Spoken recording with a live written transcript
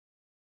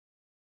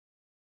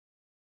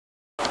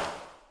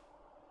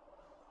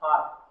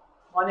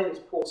My name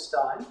is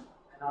Stein,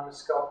 and I'm a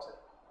sculptor.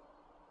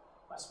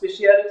 My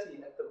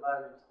speciality at the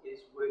moment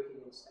is working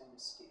in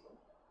stainless steel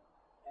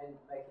and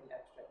making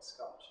abstract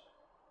sculpture.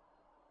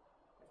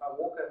 If I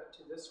walk up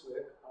to this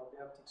work, I'll be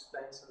able to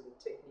explain some of the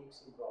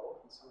techniques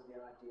involved and some of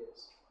the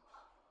ideas.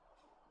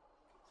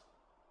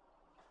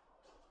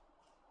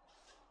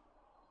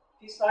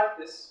 A piece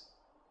like this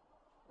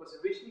was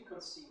originally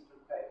conceived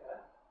on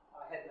paper.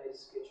 I had made a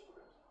sketch for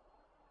it,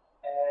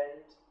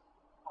 and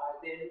I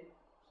then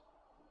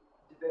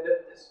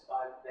developed this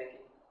by making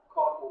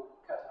cardboard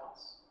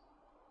cutouts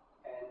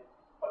and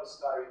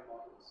polystyrene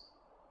models.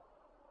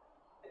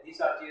 And these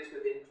ideas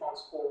were then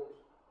transformed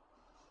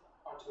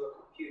onto a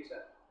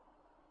computer,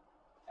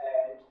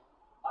 and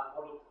I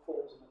modeled the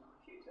forms in the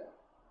computer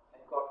and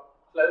got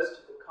close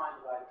to the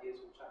kind of ideas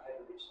which I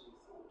had originally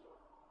thought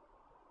of.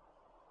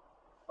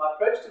 My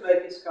approach to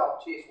making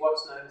sculpture is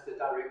what's known as the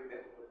direct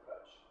method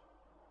approach.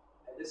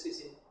 And this is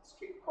in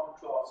strict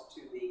contrast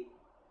to the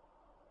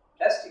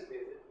plastic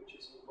method, which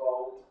is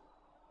involved,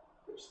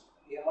 which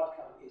the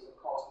outcome is a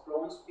cast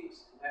bronze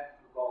piece, and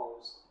that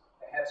involves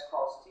perhaps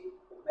casting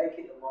or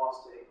making the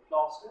master in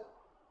plaster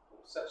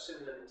or such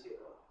similar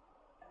material,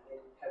 and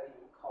then having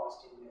it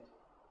cast in metal.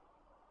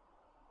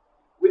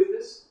 With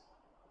this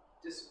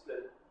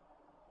discipline,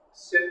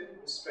 certain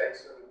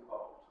restraints are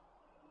involved.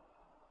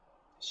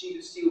 A sheet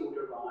of steel would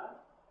arrive,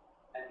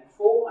 and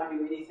before I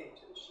do anything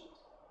to the sheet,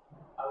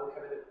 I would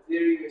have a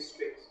very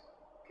strict,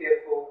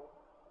 careful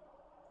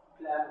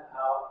plan of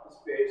how the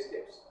various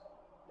steps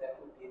that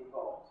would be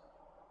involved.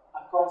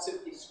 I can't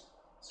simply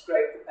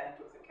scrape the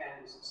paint off the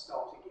canvas and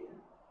start again.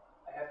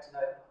 I have to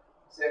know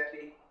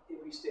exactly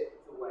every step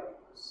of the way,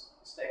 because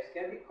mistakes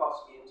can be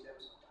costly in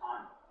terms of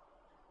time,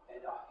 and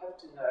I have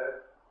to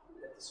know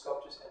that the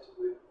sculptures had to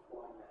work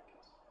before I make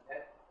it. And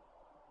that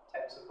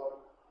takes a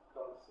lot of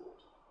thought.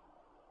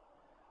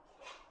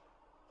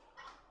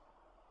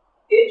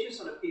 Edges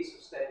on a piece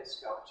of stainless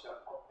sculpture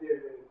are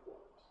very, very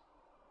important.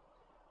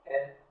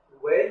 And the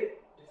way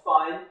you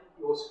define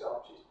your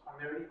sculpture is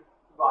primarily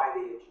by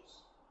the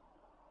edges.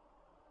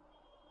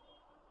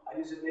 I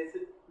use a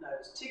method known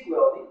as TIG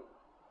welding,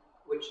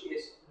 which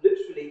is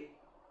literally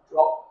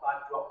drop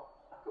by drop,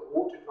 like a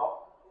water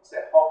drop. It's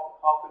that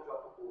half a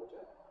drop of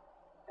water,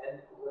 and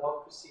the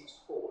weld proceeds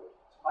forward.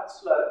 It's quite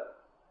slow,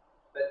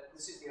 but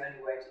this is the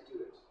only way to do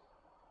it.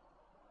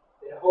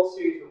 Then a whole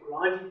series of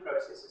grinding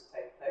processes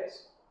take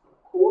place, from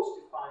coarse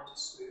to fine to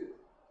smooth,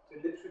 to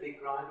literally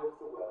grind off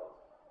the weld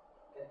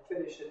and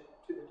finish it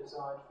to the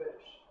desired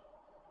finish.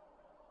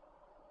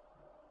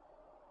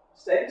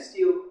 Stainless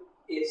steel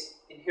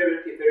is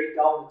inherently a very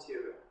dull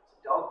material.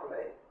 It's a dull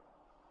grey,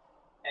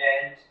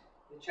 and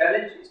the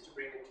challenge is to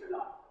bring it to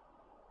life.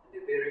 And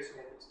there are various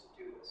methods to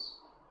do this.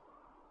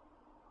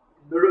 You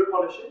can mirror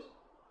polish it,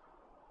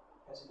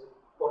 as in the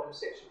bottom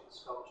section of the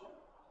sculpture.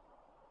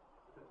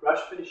 You can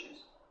brush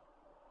finishes.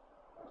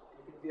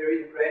 You can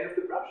vary the grain of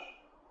the brush.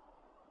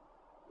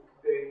 You can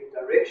vary the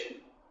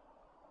direction,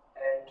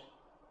 and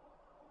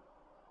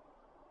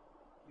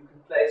you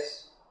can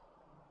place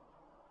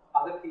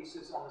other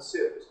pieces on the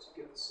surface to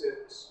give the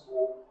surface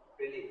more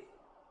relief.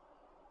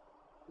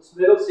 This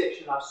middle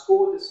section, I've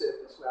scored the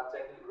surface where I've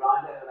taken a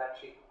grinder and I've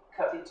actually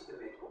cut into the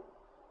metal,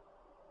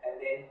 and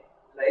then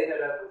lay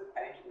that over with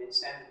paint and then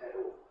sanded that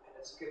off, and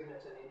it's given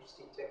it an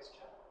interesting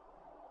texture.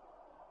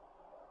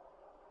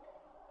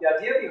 The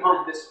idea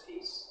behind this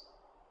piece,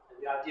 and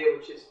the idea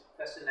which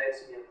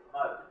fascinates me at the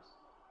moment,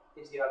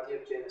 is the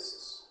idea of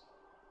genesis.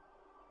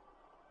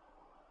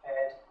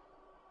 And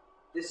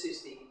this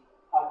is the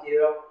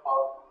idea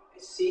of a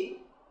seed,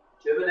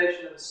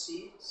 germination of a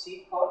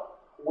seed pod,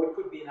 or it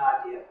could be an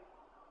idea.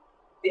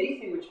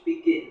 Anything which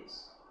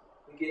begins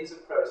a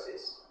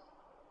process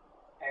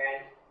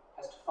and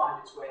has to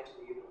find its way into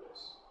the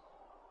universe.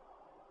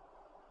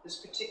 This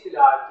particular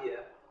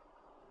idea,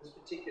 this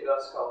particular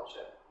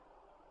sculpture,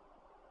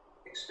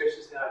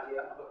 expresses the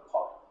idea of a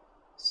pod,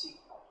 a seed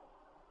pod.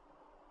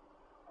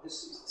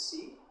 This is the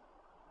seed.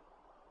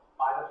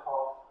 Either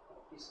half of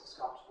a piece of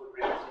sculpture would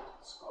represent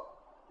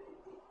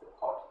the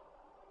pod.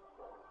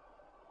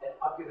 And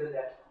I've given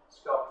that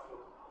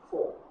sculptural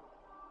form.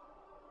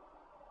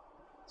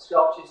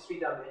 Sculpture is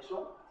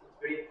three-dimensional. It's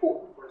very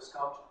important for a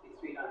sculpture to be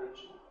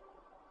three-dimensional.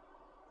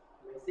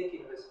 When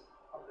thinking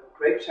of the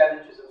great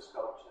challenges of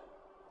sculpture,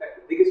 in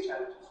fact the biggest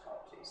challenge of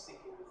sculpture is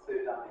thinking of the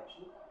third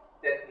dimension.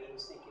 That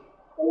means thinking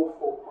all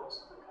 4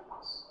 points of the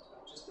compass. It's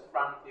not just the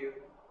front view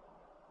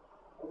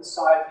or the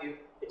side view,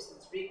 it's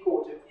the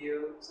three-quarter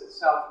view, it's the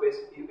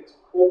southwest view, it's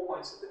 4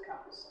 points of the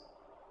compass.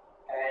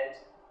 And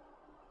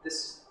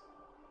this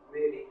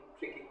really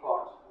tricky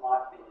part, in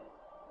my opinion,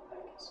 in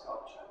making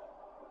sculpture.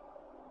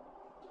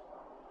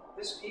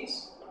 This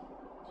piece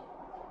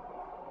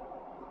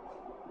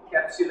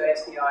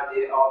encapsulates the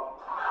idea of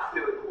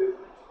fluid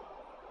movement.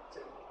 It's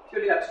a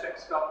purely abstract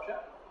sculpture.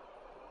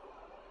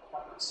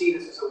 One could see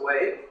this as a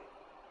wave.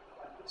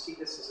 One could see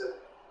this as a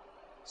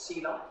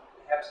sea life,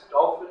 perhaps a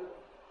dolphin,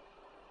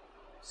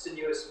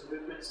 sinuous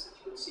movements that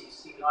you would see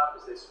sea life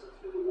as they swim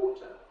through the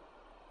water.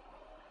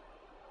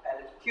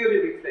 And it's purely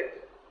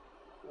reflective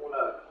all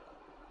over.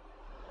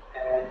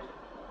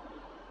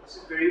 It's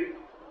a very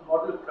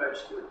modern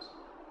approach to it.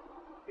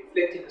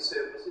 Reflecting the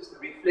surfaces, the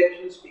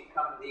reflections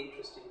become the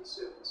interest in the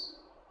surface.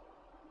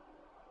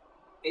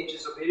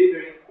 Edges are very,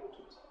 very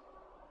important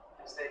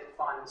as they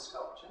define the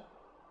sculpture,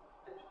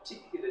 and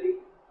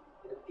particularly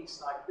in a piece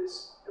like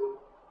this, they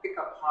will pick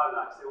up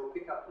highlights, they will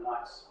pick up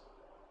lights,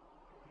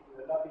 give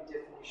you a lovely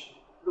definition.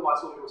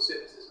 Otherwise, all your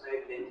surfaces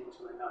may blend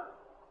into another.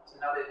 It's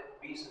another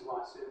reason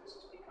why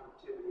surfaces become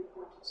terribly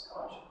important in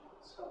sculpture.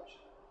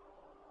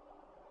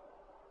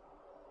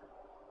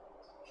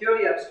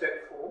 Purely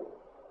abstract form,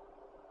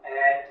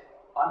 and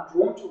I'm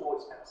drawn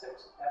towards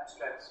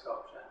abstract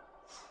sculpture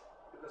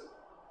because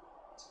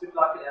it's a bit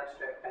like an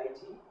abstract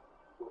painting,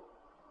 or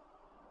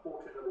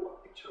portrait or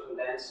a picture of a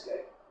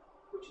landscape,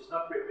 which is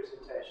not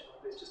representational.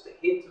 There's just a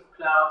hint of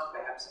clouds,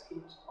 perhaps a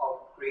hint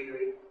of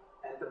greenery,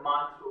 and the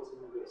mind fills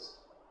in the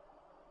rest.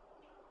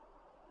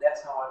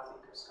 That's how I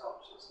think of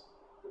sculptures.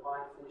 The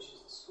mind finishes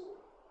the story.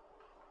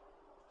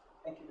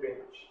 Thank you very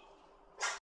much.